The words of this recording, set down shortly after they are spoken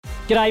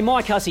G'day,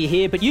 Mike Hussey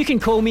here, but you can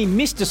call me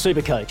Mr.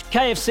 Supercoach.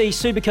 KFC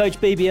Supercoach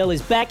BBL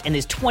is back and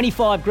there's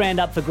 25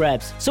 grand up for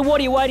grabs. So what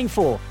are you waiting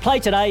for?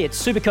 Play today at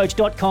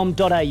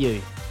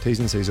supercoach.com.au. T's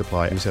and C's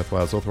apply. New South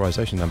Wales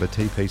authorisation number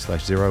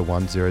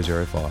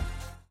TP/01005.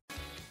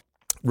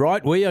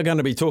 Right, we are going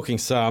to be talking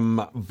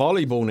some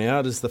volleyball now.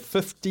 It is the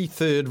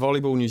 53rd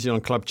Volleyball New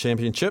Zealand Club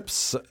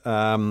Championships,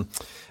 and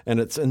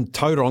it's in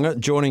Tauranga.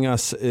 Joining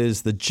us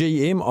is the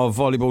GM of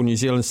Volleyball New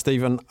Zealand,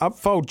 Stephen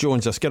Upfold,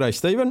 joins us. G'day,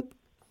 Stephen.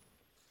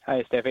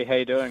 Hey, Steffi. How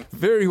you doing?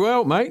 Very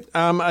well, mate.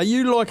 Are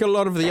you like a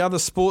lot of the other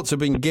sports have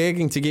been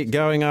gagging to get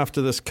going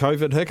after this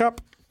COVID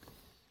hiccup?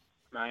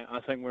 Mate, I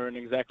think we're in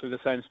exactly the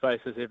same space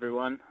as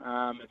everyone.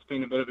 It's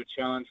been a bit of a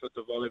challenge with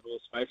the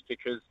volleyball space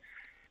because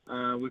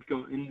we've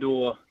got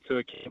indoor to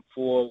account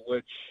for,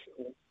 which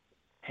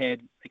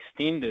had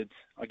extended,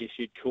 I guess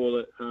you'd call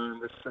it,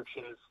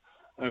 restrictions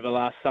over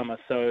last summer.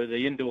 So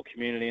the indoor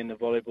community and the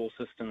volleyball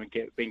system have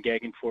been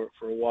gagging for it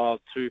for a while.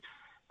 Two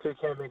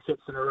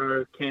championships in a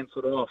row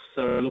cancelled off.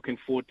 So looking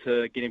forward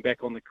to getting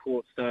back on the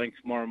court starting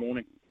tomorrow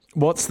morning.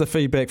 What's the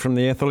feedback from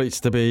the athletes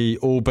to be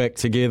all back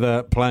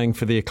together playing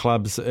for their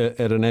clubs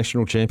at a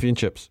national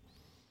championships?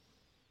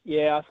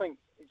 Yeah, I think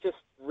it's just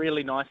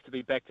really nice to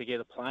be back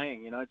together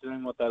playing,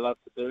 doing what they love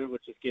to do,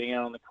 which is getting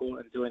out on the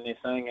court and doing their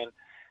thing. And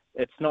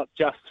it's not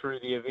just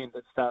through the event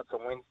that starts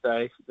on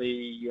Wednesday.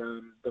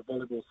 The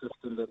volleyball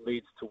system that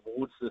leads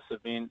towards this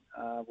event,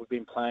 we've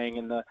been playing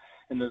in the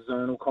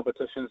zonal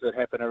competitions that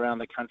happen around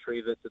the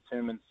country that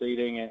determine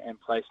seeding and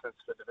placements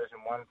for Division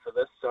 1 for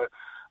this. So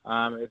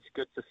it's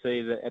good to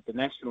see that at the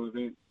national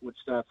event, which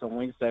starts on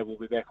Wednesday, we'll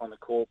be back on the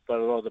court, but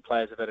a lot of the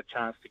players have had a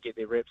chance to get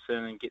their reps in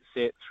and get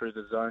set through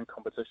the zone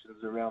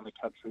competitions around the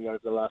country over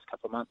the last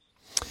couple of months.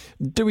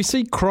 Do we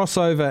see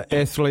crossover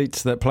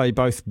athletes that play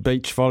both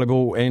beach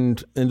volleyball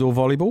and indoor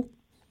volleybable?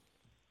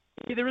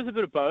 Yeah, there is a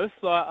bit of both.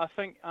 I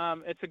think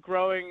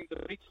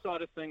the beach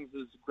side of things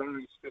is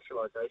growing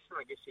specialisation,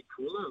 I guess you'd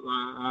call it.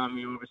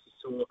 You obviously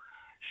saw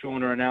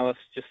Shauna and Alice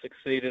just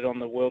succeeded on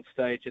the world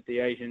stage at the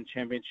Asian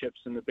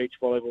Championships in the beach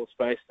volleyball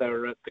space. They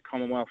were at the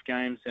Commonwealth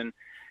Games, and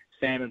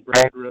Sam and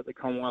Brad were at the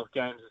Commonwealth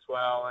Games as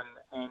well.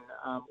 And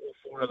all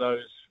four of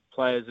those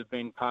players have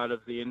been part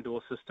of the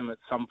indoor system at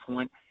some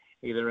point,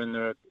 either in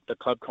the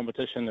club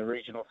competition, the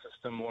regional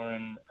system, or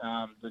in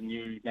the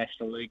new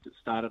National League that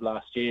started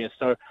last year.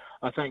 So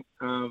I think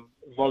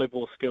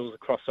volleyball skills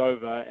cross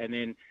over, and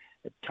then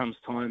it comes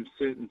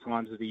certain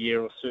times of the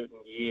year or certain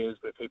years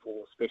where people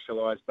will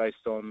specialise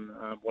based on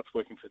what's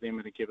working for them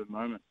at a given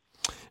moment.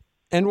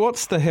 And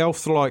what's the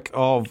health like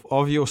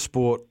of your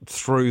sport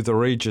through the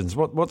regions?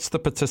 What's the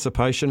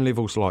participation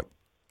levels like?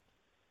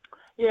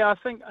 Yeah, I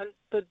think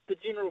the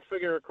general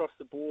figure across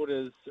the board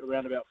is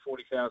around about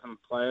 40,000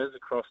 players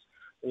across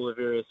all the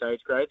various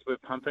age grades. We're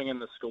pumping in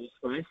the school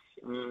space.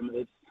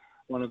 It's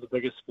one of the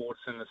biggest sports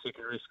in the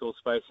secondary school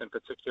space, and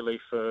particularly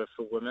for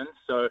women.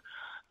 So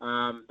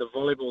the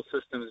volleyball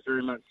system is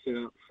very much set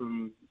up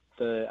from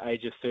the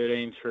age of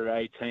 13 through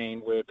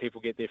 18, where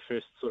people get their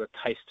first sort of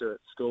taster at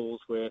schools,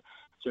 where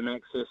gym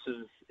access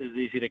is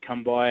easy to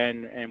come by,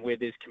 and where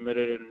there's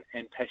committed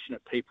and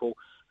passionate people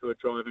who are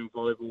driving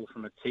volleyball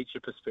from a teacher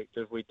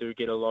perspective. We do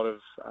get a lot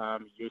of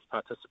youth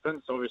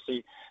participants.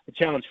 Obviously, the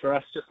challenge for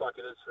us, just like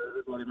it is for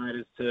everybody, mate,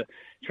 is to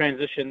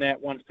transition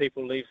that once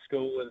people leave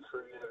school and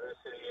through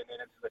university and then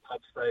into the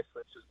club space,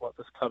 which is what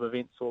this club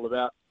event's all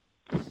about.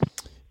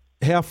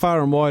 How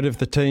far and wide have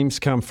the teams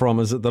come from?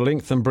 Is it the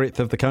length and breadth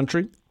of the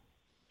country?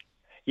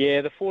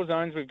 Yeah, the four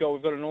zones we've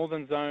got a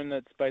northern zone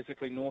that's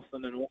basically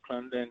Northland and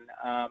Auckland, and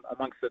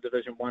amongst the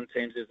Division 1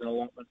 teams there's an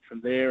allotment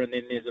from there, and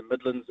then there's a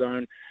Midland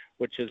zone,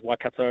 which is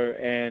Waikato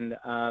and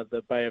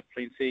the Bay of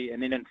Plenty,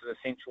 and then into the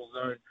central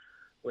zone,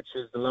 which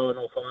is the lower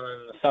North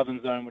Island, and the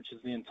southern zone, which is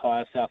the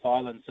entire South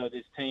Island. So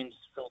there's teams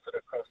filtered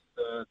across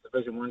the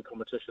Division 1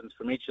 competitions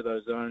from each of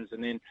those zones,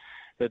 and then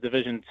the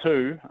Division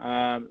 2,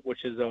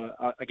 which is,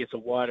 I guess, a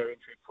wider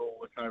entry pool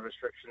with no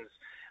restrictions.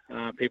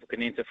 People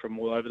can enter from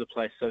all over the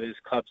place. So there's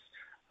clubs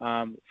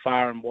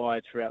far and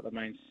wide throughout the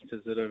main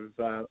centres that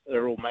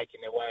are all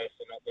making their way, if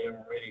they're not there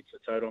already, to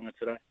Tauranga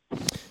today.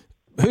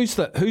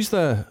 Who's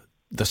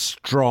the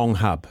strong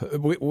hub?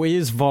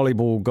 Where's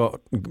volleyball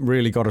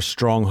really got a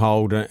strong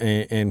hold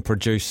and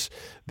produce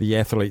the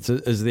athletes?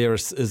 Is there a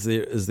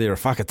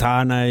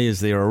Whakatane? Is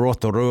there a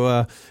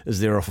Rotorua? Is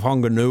there a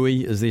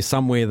Whanganui? Is there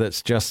somewhere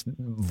that's just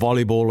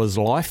volleyball is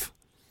life?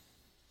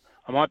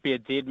 I might be a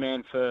dead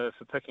man for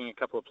picking a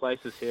couple of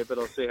places here, but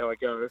I'll see how I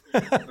go.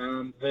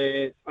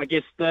 I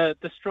guess the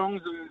strong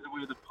zones are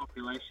where the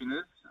population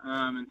is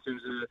in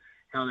terms of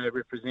how they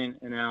represent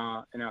in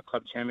our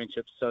club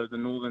championships. So the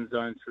northern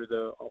zone through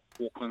the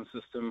Auckland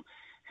system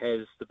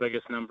has the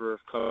biggest number of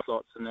club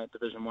slots in that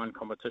Division 1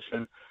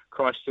 competition.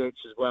 Christchurch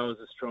as well is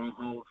a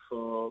stronghold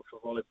for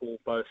volleyball,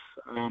 both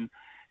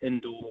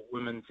indoor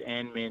women's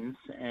and men's.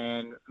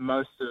 And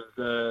most of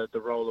the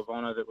roll of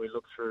honour that we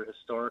look through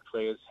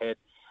historically has had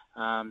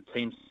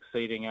teams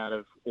succeeding out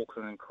of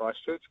Auckland and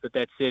Christchurch. But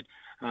that said,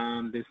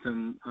 there's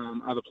some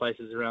other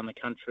places around the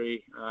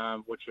country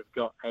which have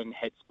got and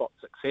had spot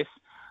success.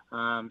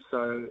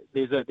 So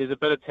there's a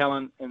bit of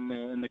talent in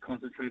the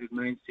concentrated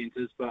main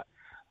centres, but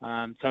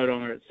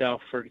Tauranga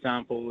itself, for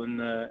example, in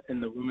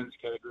the women's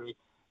category,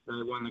 they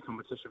won the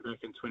competition back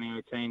in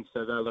 2018,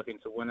 so they're looking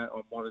to win it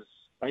on what is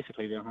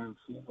basically their home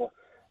floor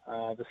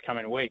this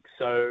coming week.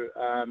 So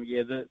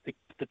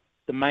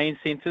the main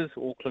centres,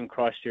 Auckland,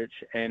 Christchurch,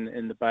 and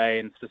in the Bay,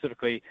 and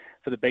specifically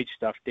for the beach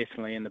stuff,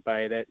 definitely in the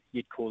Bay, that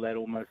you'd call that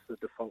almost the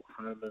default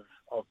home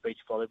of beach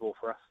volleyball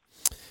for us.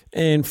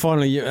 And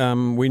finally,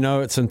 we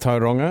know it's in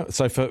Tauranga,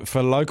 so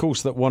for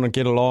locals that want to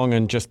get along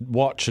and just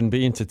watch and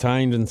be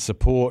entertained and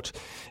support,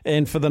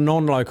 and for the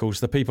non-locals,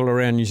 the people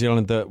around New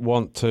Zealand that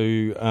want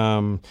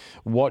to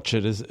watch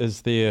it,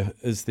 is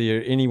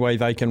there any way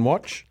they can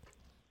watch?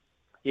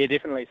 Yeah,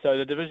 definitely. So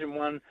the Division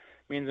 1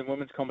 men's and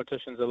women's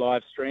competitions are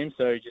live streamed,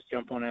 so just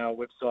jump on our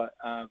website,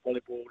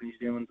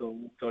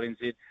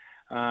 volleyballnewzealand.nz,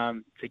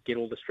 to get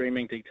all the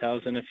streaming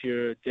details. And if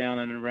you're down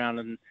and around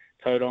in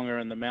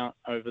Tauranga and the Mount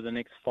over the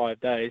next 5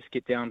 days,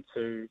 get down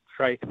to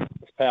Trace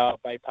Power,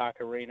 Bay Park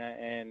Arena,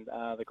 and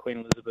the Queen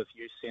Elizabeth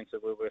Youth Centre,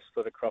 where we're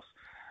split across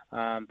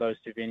those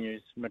two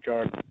venues,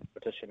 majority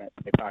competition at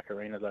Bay Park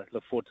Arena. Though.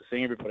 Look forward to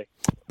seeing everybody.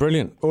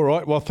 Brilliant. All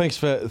right. Well, thanks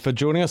for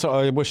joining us.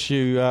 I wish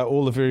you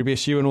all the very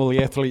best, you and all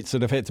the athletes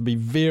that have had to be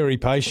very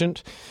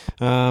patient.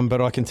 But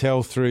I can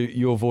tell through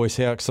your voice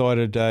how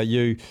excited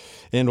you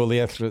and all the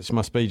athletes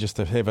must be just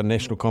to have a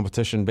national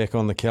competition back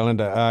on the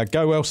calendar.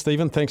 Go well,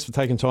 Stephen. Thanks for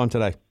taking time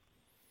today.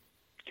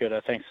 Good.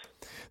 Thanks.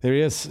 There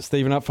he is,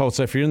 Stephen Upfold.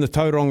 So if you're in the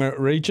Tauranga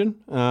region,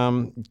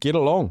 get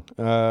along.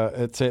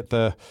 It's at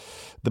the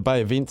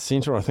Bay Events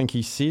Centre, I think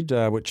he said,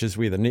 which is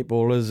where the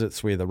netball is.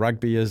 It's where the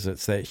rugby is.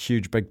 It's that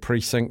huge big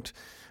precinct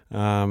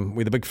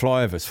where the big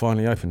flyover's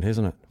finally opened,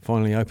 hasn't it?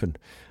 Finally opened.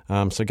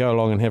 So go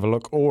along and have a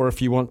look. Or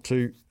if you want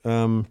to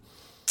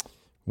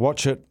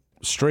watch it,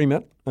 stream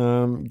it,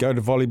 go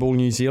to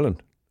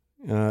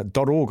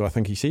volleyballnewzealand.org, I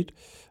think he said.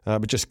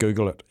 But just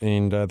Google it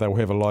and they'll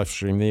have a live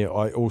stream there.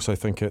 I also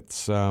think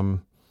it's...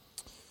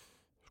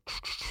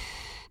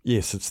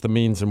 Yes, it's the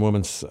men's and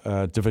women's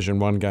Division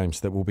 1 games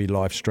that will be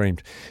live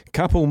streamed. A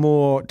couple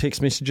more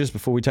text messages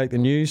before we take the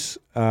news.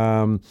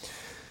 Kia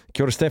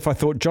ora, Steph. I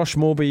thought Josh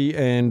Morby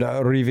and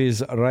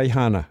Reves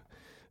Reihana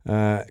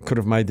could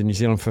have made the New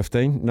Zealand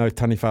 15. No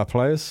Taniwha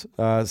players.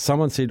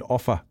 Someone said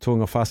Offa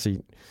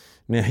Tuangawhasi.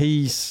 Now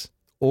he's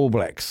All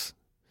Blacks,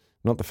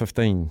 not the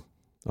 15,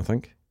 I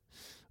think.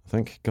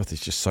 God,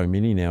 there's just so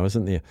many now,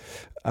 isn't there?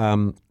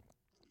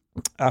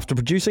 After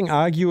producing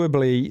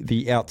arguably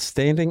the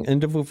outstanding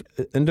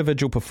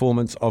individual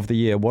performance of the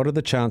year, what are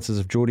the chances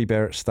of Jordie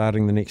Barrett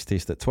starting the next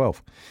test at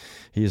 12?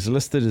 He is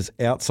listed as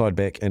outside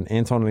back, and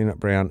Anton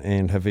Leonard-Brown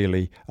and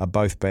Havili are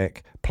both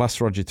back,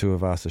 plus Roger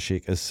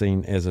Tuivasa-Sheck is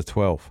seen as a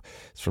 12.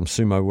 It's from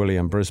Sumo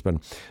William,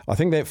 Brisbane. I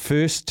think that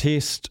first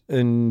test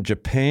in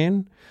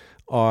Japan,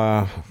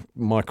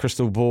 my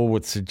crystal ball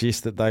would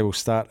suggest that they will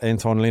start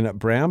Anton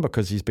Leonard-Brown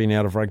because he's been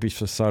out of rugby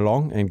for so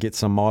long and get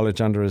some mileage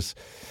under his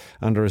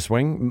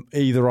wing,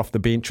 either off the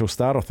bench or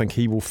start. I think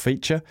he will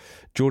feature.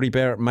 Jordie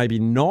Barrett maybe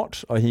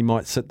not. He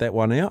might sit that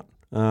one out.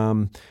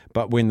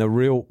 But when the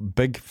real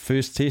big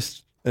first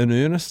test in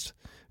earnest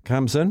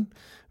comes in,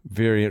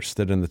 very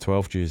interested in the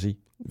 12 jersey.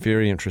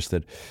 Very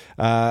interested.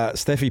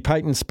 Staffy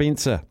Peyton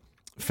Spencer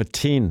for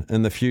 10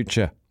 in the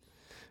future.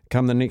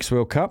 Come the next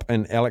World Cup,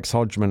 and Alex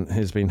Hodgman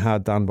has been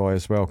hard done by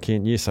as well.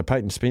 Kent, yes, so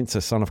Peyton Spencer,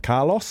 son of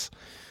Carlos,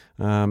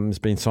 has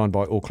been signed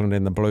by Auckland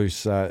and the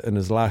Blues in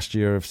his last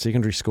year of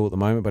secondary school at the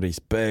moment, but he's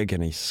big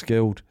and he's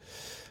skilled.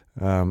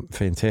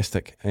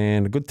 Fantastic.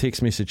 And a good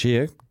text message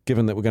here,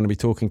 given that we're going to be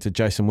talking to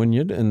Jason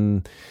Wynyard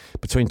in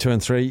between 2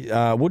 and 3.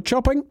 Wood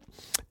chopping.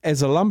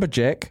 As a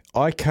lumberjack,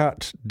 I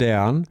cut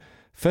down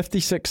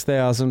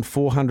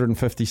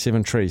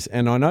 56,457 trees.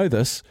 And I know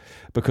this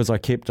because I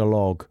kept a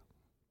log.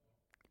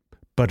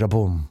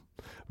 Bada-boom.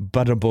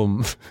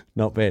 Bada-boom.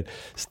 Not bad.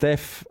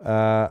 Steph,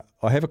 I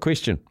have a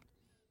question.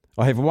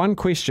 I have one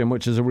question,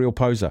 which is a real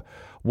poser.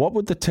 What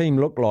would the team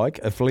look like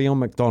if Leon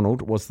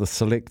McDonald was the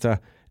selector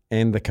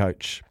and the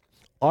coach?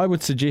 I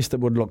would suggest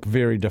it would look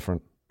very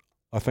different.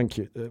 I think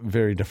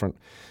very different.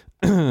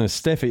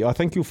 Staffy, I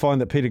think you'll find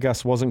that Peter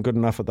Gus wasn't good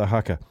enough at the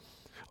haka.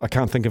 I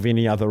can't think of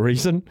any other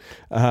reason.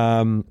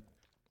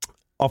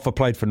 Offa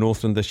played for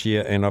Northland this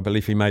year, and I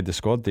believe he made the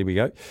squad. There we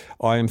go.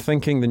 I am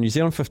thinking the New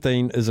Zealand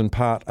 15 is in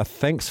part a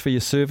thanks for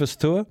your service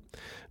tour.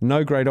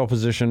 No great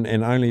opposition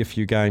and only a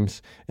few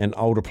games, and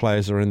older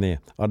players are in there.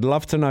 I'd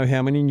love to know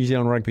how many New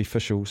Zealand rugby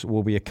officials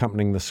will be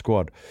accompanying the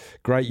squad.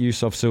 Great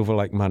use of Silver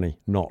Lake money.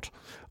 Not.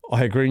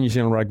 I agree New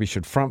Zealand rugby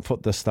should front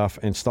foot this stuff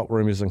and stop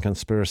rumours and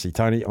conspiracy.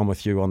 Tony, I'm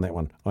with you on that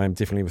one. I am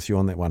definitely with you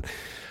on that one.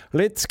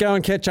 Let's go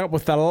and catch up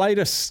with the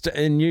latest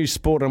in news,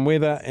 sport and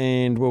weather,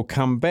 and we'll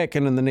come back,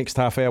 and in the next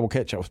half hour we'll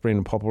catch up with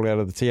Brendan Popple out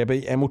of the TAB,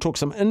 and we'll talk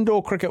some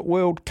indoor cricket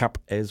World Cup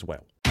as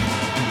well.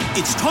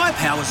 It's Tyre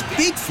Power's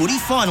Big Footy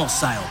Final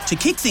Sale. To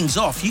kick things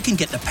off, you can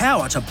get the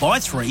power to buy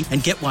 3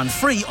 and get 1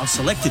 free on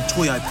selected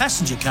Toyo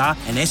passenger car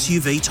and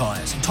SUV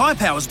tyres. Tyre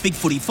Power's Big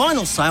Footy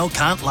Final Sale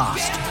can't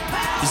last.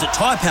 Visit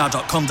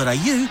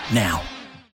tyrepower.com.au now.